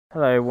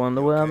Hello,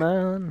 Wunder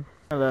Wamen.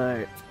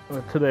 Hello.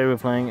 Well, today we're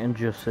playing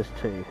Injustice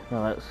 2.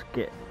 Now let's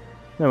get...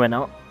 No, we're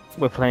not.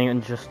 We're playing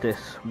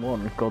Injustice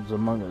 1, Gods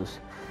Among Us.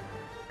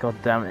 God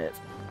damn it.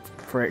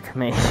 Frick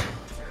me.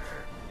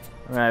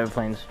 Right, we're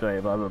playing story,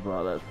 blah blah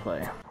blah, let's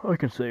play. I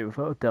can say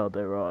without doubt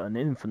there are an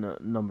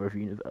infinite number of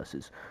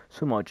universes.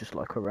 Some are just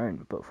like our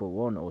own, but for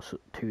one or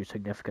two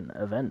significant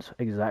events,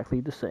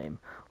 exactly the same.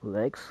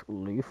 Lex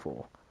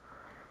Luthor.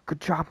 Good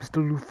job,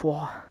 Mr.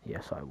 Luthor.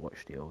 Yes, I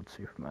watched the old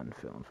Superman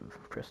films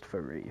with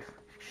Christopher Reeve.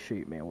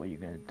 Shoot me, what are you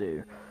gonna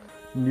do?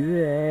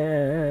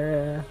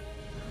 Yeah.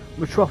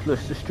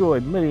 Metropolis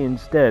destroyed,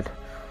 millions dead.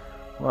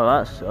 Well,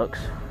 that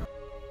sucks.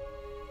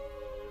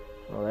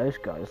 Well, those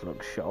guys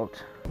look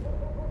shocked.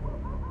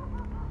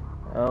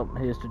 Oh,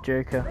 here's the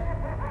Joker.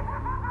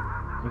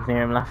 You can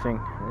hear him laughing.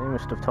 He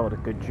must have told a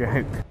good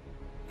joke.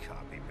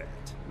 Copy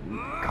bat.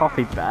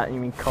 Coffee bat? You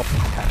mean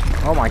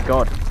copycat? Oh my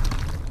god.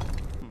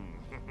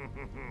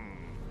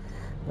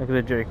 Look at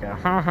the Joker.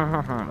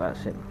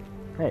 That's him.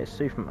 Hey, it's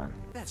Superman.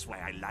 That's why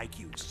I like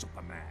you,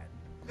 Superman.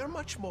 You're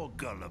much more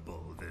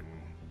gullible than...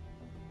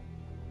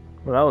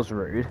 Well, that was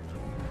rude.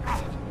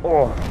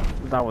 Oh,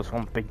 that was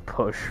one big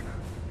push.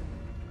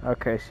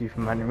 Okay,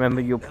 Superman,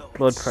 remember your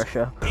blood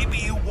pressure. Maybe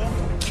you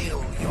won't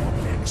kill your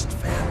next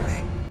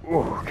family.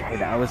 Oh, okay,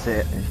 that was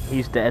it.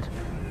 He's dead.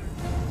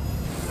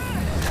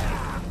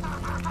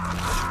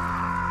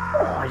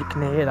 Oh, you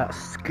can hear that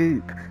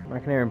scoop. I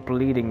can hear him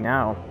bleeding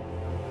now.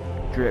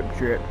 Drip,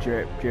 drip,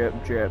 drip, drip,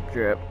 drip,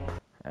 drip.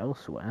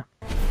 Elsewhere.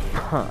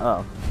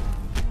 Oh.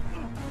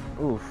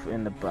 Oof,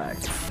 in the back.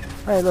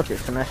 Hey, look,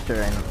 it's Sinestro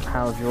and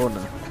Hal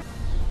Jordan.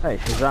 Hey,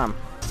 Shazam.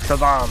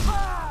 Shazam!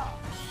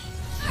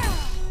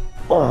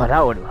 Oh,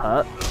 that would have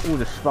hurt. All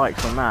the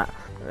spikes on that.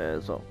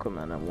 There's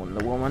Aquaman and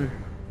Wonder Woman.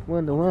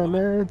 Wonder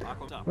Woman.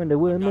 Wonder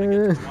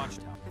Woman.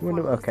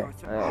 Okay.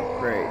 Oh,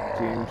 great.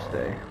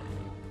 Doomsday.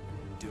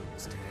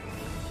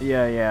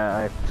 Yeah,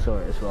 I saw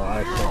it as well.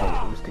 I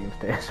saw it was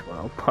Doomsday as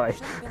well by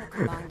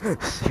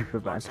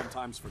Superman.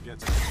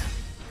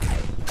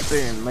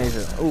 Boom,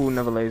 laser. Oh,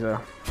 another laser.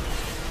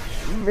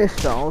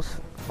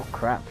 Missiles. Oh,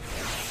 crap.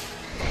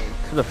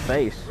 To the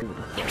face.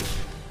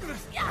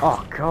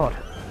 Oh, God.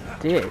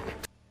 Dick.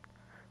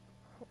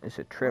 It's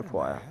a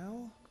tripwire.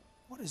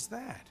 What is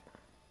that?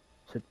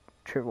 It's a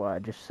tripwire, I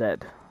just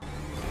said.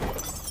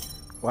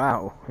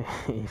 Wow,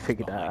 he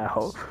figured that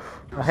out.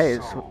 Oh, hey,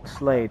 it's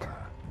Slade.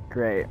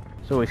 Great.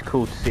 It's always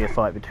cool to see a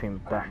fight between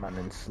Batman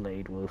and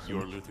Slade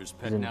Wilson. He's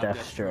in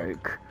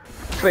Deathstroke.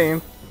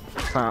 Boom!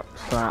 Slap,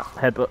 slap,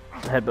 headbutt,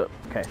 headbutt.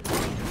 Okay.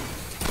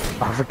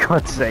 Oh, for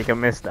God's sake, I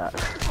missed that.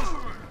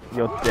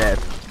 You're dead.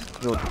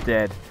 You're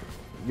dead.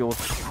 You're...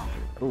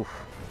 Oof.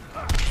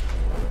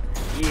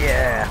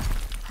 Yeah!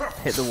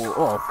 Hit the wall.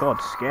 Oh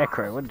God,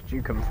 Scarecrow, where did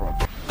you come from?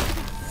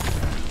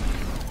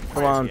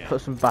 Come on,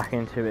 put some back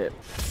into it.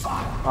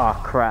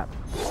 Oh crap.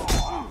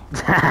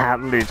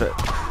 Lose it.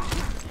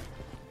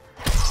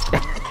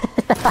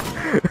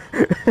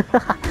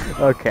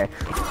 Okay.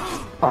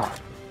 Oh.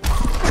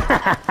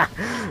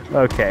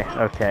 Okay.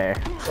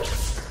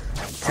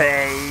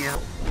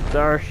 Tase.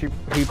 There he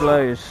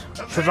blows.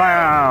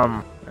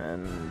 Shazam!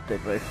 And they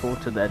both fall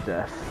to their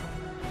death.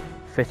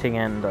 Fitting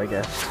end, I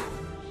guess.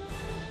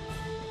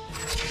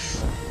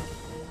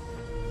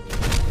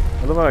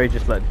 I love how he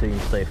just let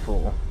Doomsday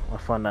fall. I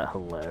find that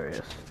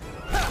hilarious.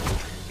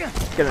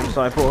 Get him,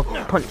 Cyborg.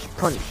 Punch,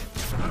 punch.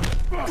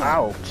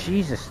 Ow,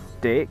 Jesus,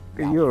 Dick.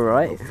 Are you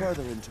alright?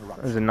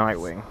 There's a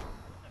Nightwing.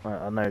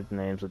 I know the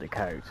names of the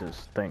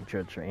characters. Don't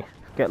judge me.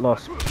 Get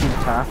lost.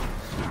 Puta.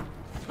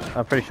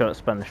 I'm pretty sure it's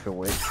Spanish for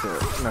witch, but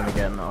then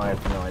again, I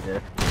have no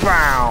idea.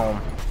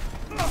 BAM!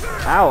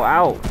 Ow,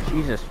 ow.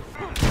 Jesus.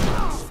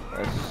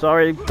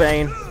 Sorry,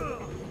 Bane.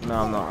 No,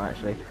 I'm not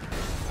actually.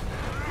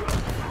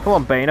 Come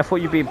on, Bane, I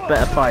thought you'd be a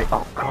better fight.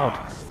 Oh, God.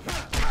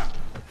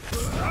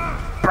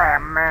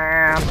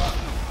 Batman!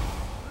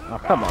 Oh,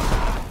 come on.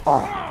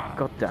 Oh,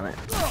 God damn it.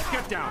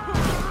 Get down.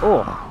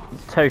 Oh,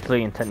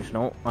 totally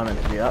intentional. I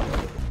meant to do that.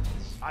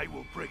 I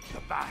will break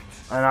the bat.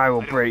 And I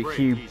will break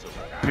you,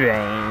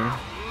 Bane.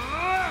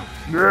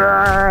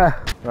 Right,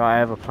 I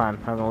have a plan.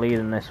 I'm going to lead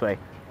them this way.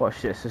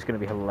 Watch this, this is going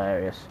to be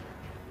hilarious.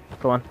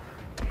 Come on.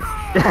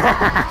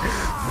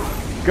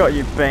 Got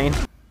you, Bane.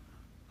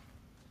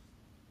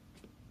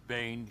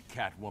 Bane,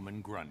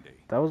 Catwoman, Grundy.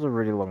 That was a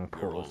really long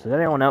pause. Did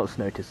anyone else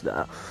notice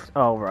that?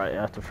 Oh right,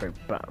 I have to throw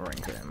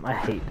Batarang at him. I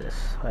hate this.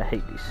 I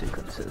hate these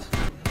sequences.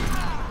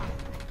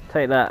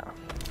 Take that.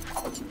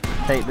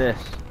 Take this.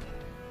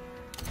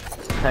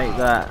 Take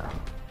that.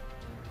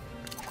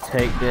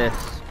 Take this.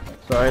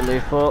 Sorry,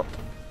 Luthor.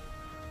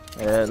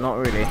 Not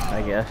really,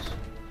 I guess.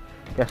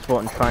 Guess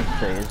what I'm trying to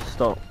say is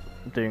stop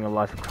doing a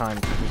life of crime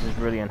because this is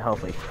really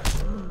unhealthy.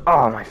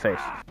 Oh, my face.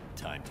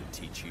 Time to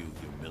teach you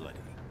humility.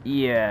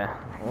 Yeah,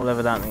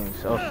 whatever that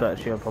means. I'll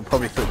search you up. I'll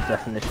probably put the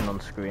definition on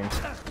screen.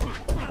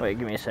 Wait,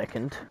 give me a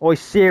second. Oi,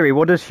 Siri,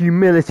 what does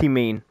humility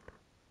mean?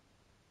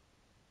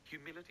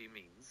 Humility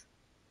means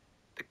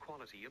the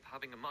quality of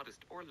having a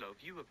modest or low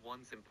view of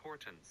one's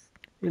importance.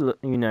 You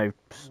know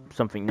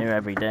something new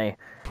every day.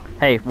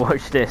 Hey,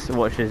 watch this.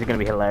 Watch this. It's gonna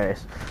be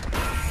hilarious.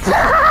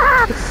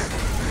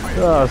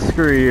 Oh,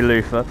 screw you,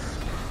 Luthor.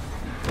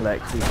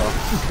 Lex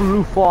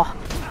Luthor.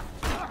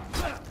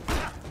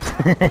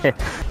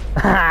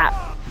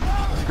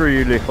 Screw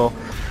you, Luthor.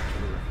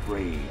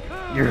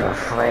 You're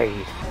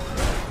afraid.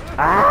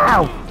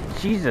 Ow!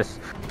 Jesus.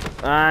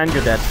 And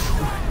you're dead.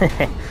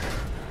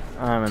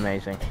 I'm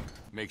amazing.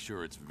 Make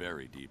sure it's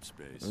very deep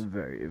space.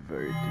 Very,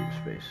 very deep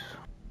space.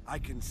 I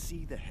can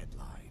see the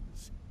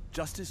headlines.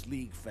 Justice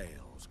League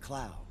fails.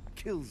 Clown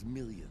kills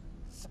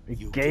millions. We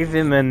gave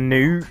him a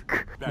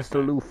nuke,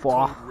 Mr.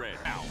 Luthor.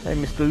 Hey,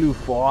 Mr.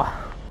 Luthor.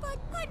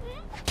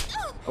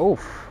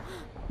 Oof.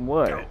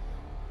 Whoa.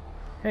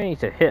 You need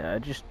to hit her,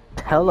 just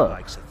tell her.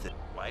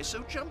 Why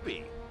so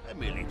jumpy? I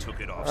merely took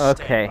it off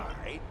Okay.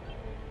 standby.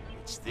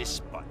 It's this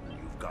button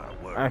you've got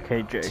to work.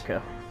 Okay,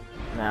 Joker.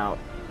 Now,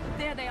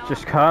 There they are.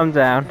 just calm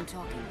down. I'm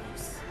talking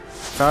loose.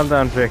 Calm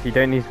down, Joker. You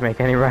don't need to make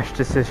any rash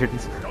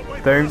decisions.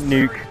 Don't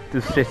nuke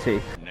the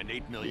city. And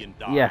 $8 million.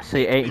 Yeah,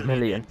 say 8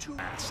 million.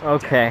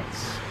 Okay.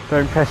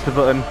 Don't press the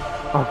button.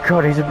 Oh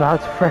god, he's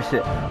about to press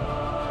it.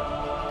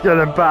 Get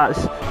him,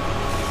 bats.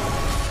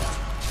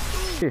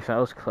 Phew, that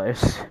was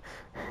close.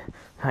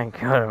 Thank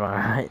god, I'm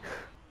alright.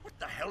 What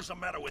the hell's the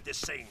matter with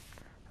this thing?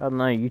 I don't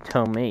know, you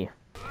tell me.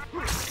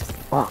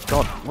 Oh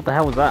god, what the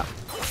hell was that?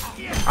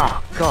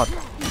 Oh god.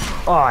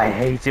 Oh, I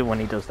hate it when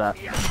he does that.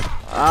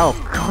 Oh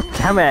god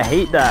damn it, I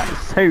hate that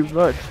so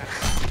much.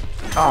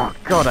 Oh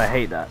god, I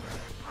hate that.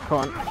 Come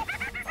on.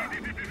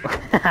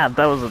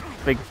 That was a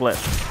big flip.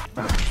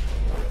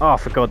 Oh,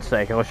 for god's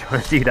sake, I was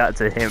trying to do that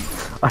to him.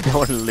 I don't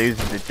want to lose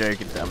to the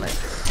Joker, damn it.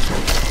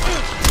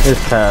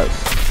 This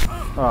hurts.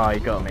 Oh, he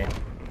got me.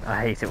 I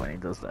hate it when he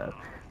does that.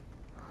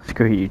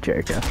 Screw you,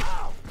 Joker.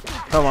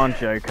 Come on,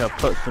 Joker,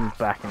 put some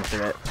back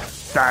into it.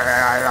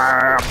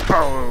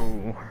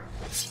 Boom!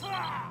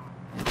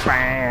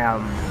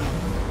 Bam!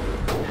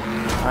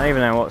 I don't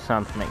even know what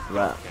sound to make for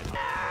that.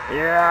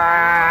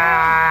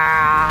 Yeah!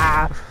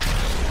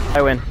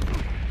 I win.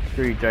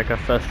 Screw you, Joker.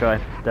 First try.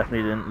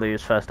 Definitely didn't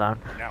lose first time.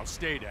 Now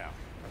stay down.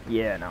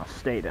 Yeah, now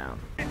stay down.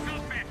 It's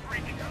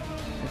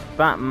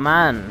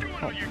Batman,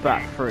 not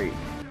Bat-Freak.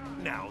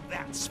 Now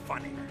that's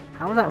funny.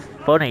 How is that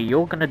funny?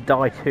 You're gonna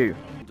die too.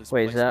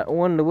 Wait, is that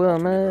Wunder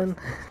Wamen?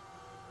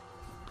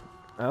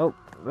 Oh,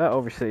 that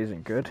obviously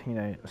isn't good. You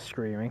know,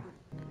 screaming.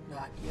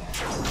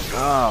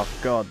 Oh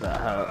god, that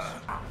hurts.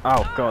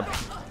 Oh god.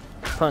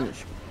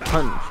 Punch,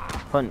 punch,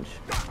 punch,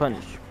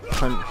 punch,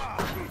 punch.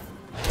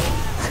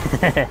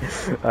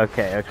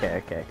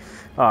 Okay.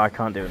 Oh, I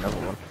can't do another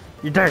one.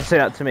 You don't say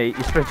that to me.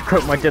 You're supposed to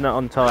cook my dinner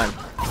on time.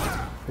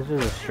 This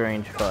is a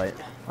strange fight.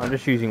 I'm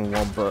just using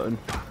one button.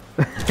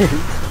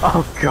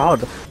 Oh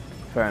god.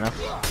 Fair enough.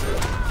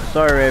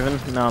 Sorry, Raven.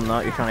 No, I'm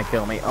not. You're trying to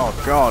kill me. Oh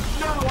god.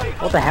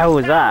 What the hell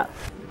was that?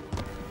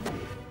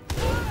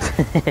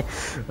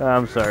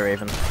 I'm sorry,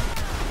 Raven.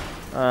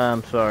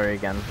 I'm sorry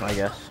again, I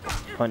guess.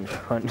 Punch,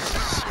 punch.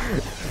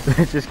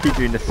 Just keep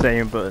doing the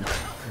same button.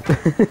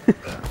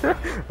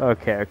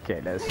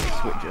 Okay, let's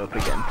switch it up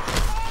again.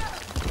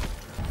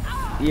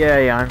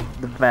 Yeah, I'm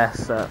the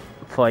best at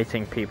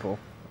fighting people,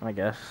 I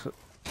guess.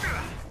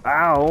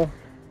 Ow!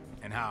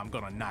 And how I'm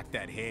gonna knock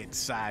that head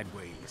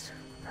sideways.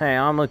 Hey,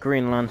 I'm a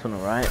Green Lantern,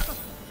 alright?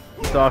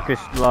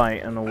 Darkest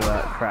light and all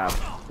that crap.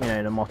 You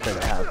know, the motto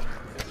they have.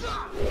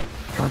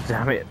 God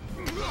damn it.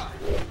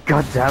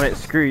 God damn it,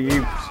 screw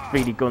you,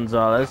 Speedy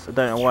Gonzalez. I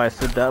don't know why I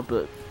said that,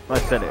 but I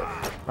said it.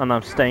 And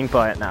I'm staying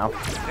by it now.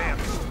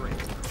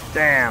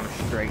 Damn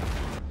straight.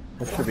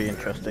 This should be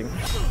interesting.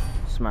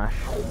 Smash.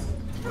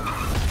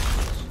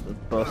 The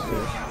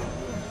buses.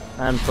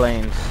 And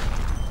planes.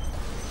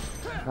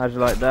 How'd you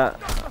like that?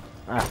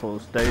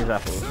 Apples. Those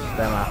apples.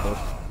 Them apples.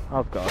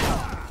 Oh god.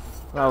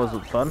 That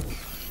wasn't fun.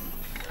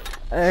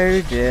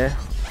 Oh dear.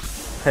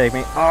 Take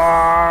me.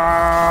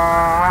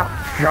 Oh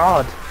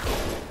god!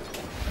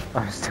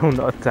 I'm still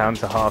not down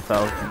to half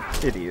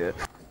health. Idiot.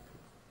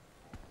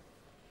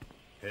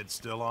 Head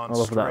still on I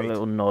love straight. that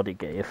little nod he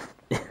gave.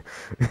 I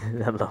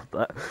love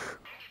that.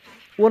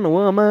 Wonder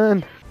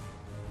Woman!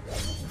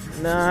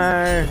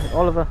 No!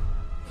 Oliver!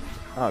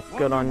 Oh,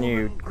 good on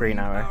you, Green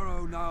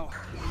Arrow.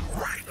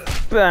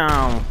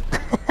 Bam!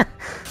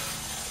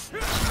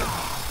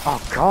 Oh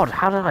god,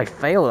 how did I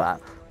fail that?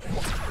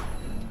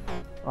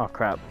 Oh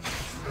crap.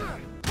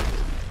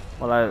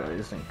 Well, that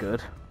isn't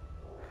good.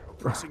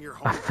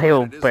 I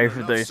failed both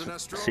of those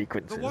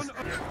sequences.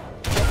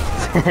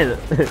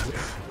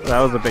 That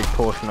was a big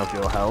portion of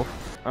your health.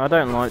 I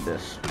don't like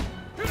this.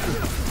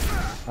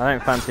 I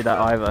don't fancy that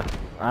either.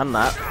 And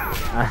that.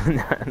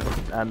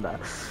 And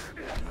that.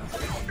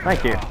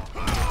 Thank you.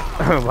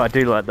 Oh, I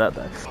do like that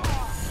though.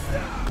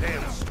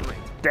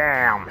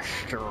 Damn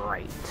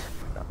straight.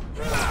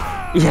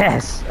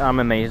 Yes! I'm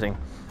amazing.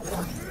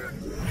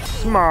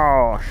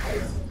 Smash!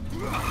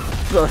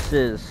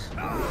 Buses.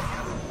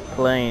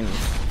 Planes.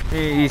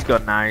 He's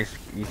got now.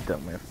 He's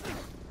done with.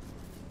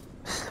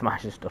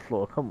 Smashes the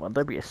floor. Come on,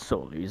 don't be a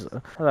sore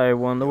loser. Hello,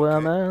 Wonder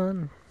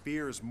Woman.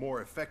 Fear is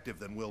more effective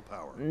than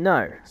willpower.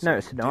 No, So no,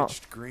 it's he not.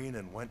 ditched green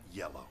and went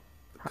yellow,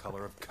 the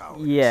color of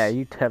cowardice. Yeah,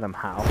 you tell him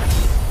how.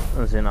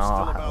 As in Still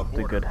our about how,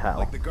 the order, good how.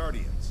 like the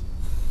Guardians.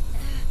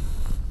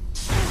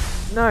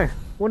 No,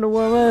 Wonder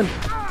Woman.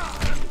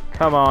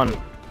 Come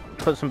on,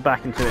 put some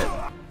back into it.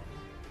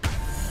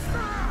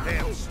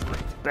 Damn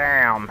straight.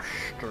 Bam,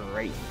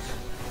 straight.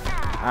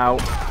 Ow.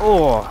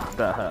 Oh,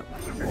 that hurt.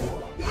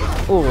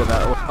 Oh,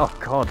 that was. Oh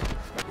God.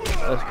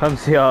 Let's come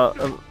see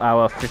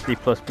our 50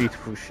 plus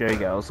beautiful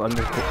showgirls. I'm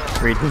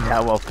just reading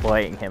that while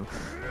fighting him.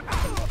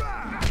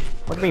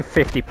 What do you mean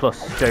 50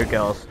 plus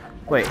showgirls?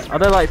 Wait, are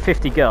there like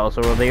 50 girls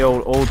or are they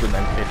all older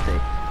than 50?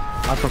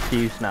 I'm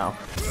confused now.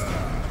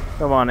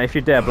 Come on, if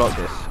you dare block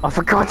this. Oh,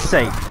 for God's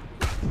sake!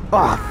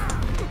 Oh,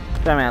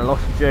 damn it, I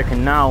lost the jerk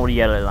and now the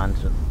Yellow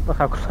Lantern. Look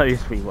how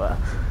close we were.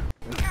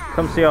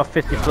 Come see our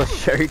 50 plus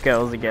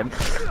showgirls again.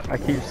 I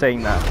keep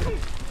saying that.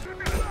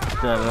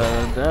 Da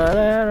 -da -da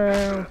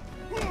 -da -da.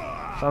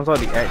 Sounds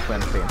like the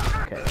X-Men theme.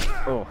 Okay.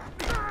 Oh.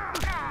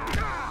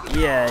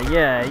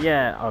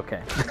 Yeah.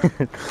 Okay.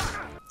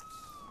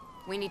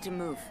 We need to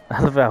move.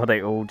 I love how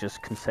they all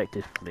just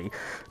consecutively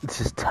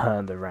just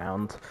turned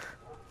around.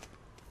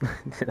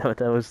 that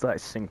was like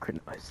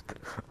synchronized.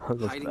 I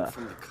love Hiding that.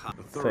 from the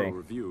A thorough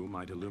review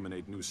might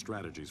illuminate new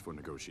strategies for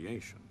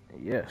negotiation.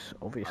 Yes,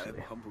 I obviously.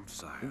 am humbled,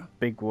 sire.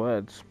 Big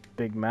words,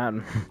 big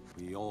man.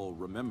 We all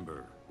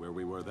remember where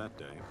we were that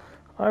day.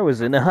 I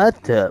was in a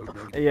hot tub.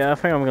 Yeah, I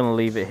think I'm gonna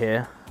leave it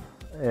here.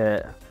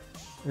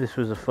 This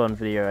was a fun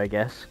video, I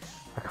guess.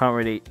 I can't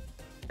really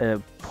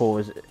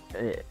pause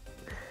it.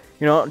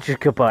 You know what? Just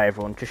goodbye,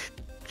 everyone.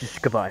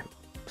 Just goodbye.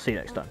 See you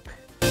next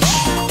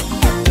time.